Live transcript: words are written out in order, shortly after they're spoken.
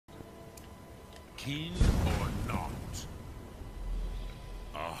keen or not?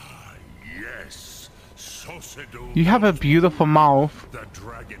 Ah, yes. Sosedo. You have a beautiful mouth. The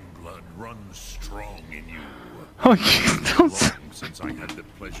dragon blood runs strong in you. Oh, you don't. Long since I had the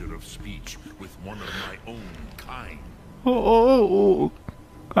pleasure of speech with one of my own kind. Oh,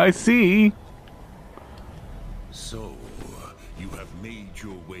 I see. So, you have made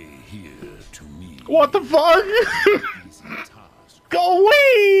your way here to me. What the fuck? Easy task. Go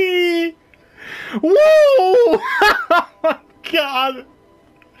away! Whoa! Oh my god!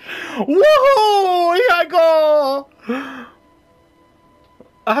 Whoa! Here I go!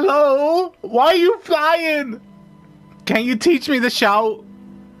 Hello? Why are you flying? Can you teach me to shout?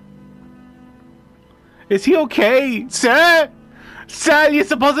 Is he okay? Sir? Sir, you're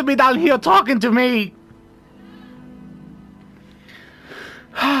supposed to be down here talking to me.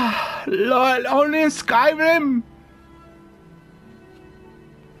 Lord, only in Skyrim.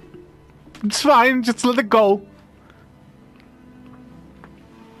 It's fine, just let it go.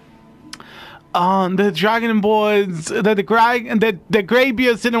 The dragon boys, the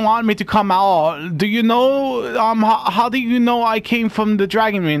graybeards didn't want me to come out. Do you know, how do you know I came from the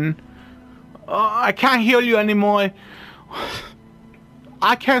dragon? I can't hear you anymore.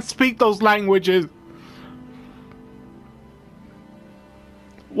 I can't speak those languages.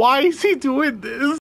 Why is he doing this?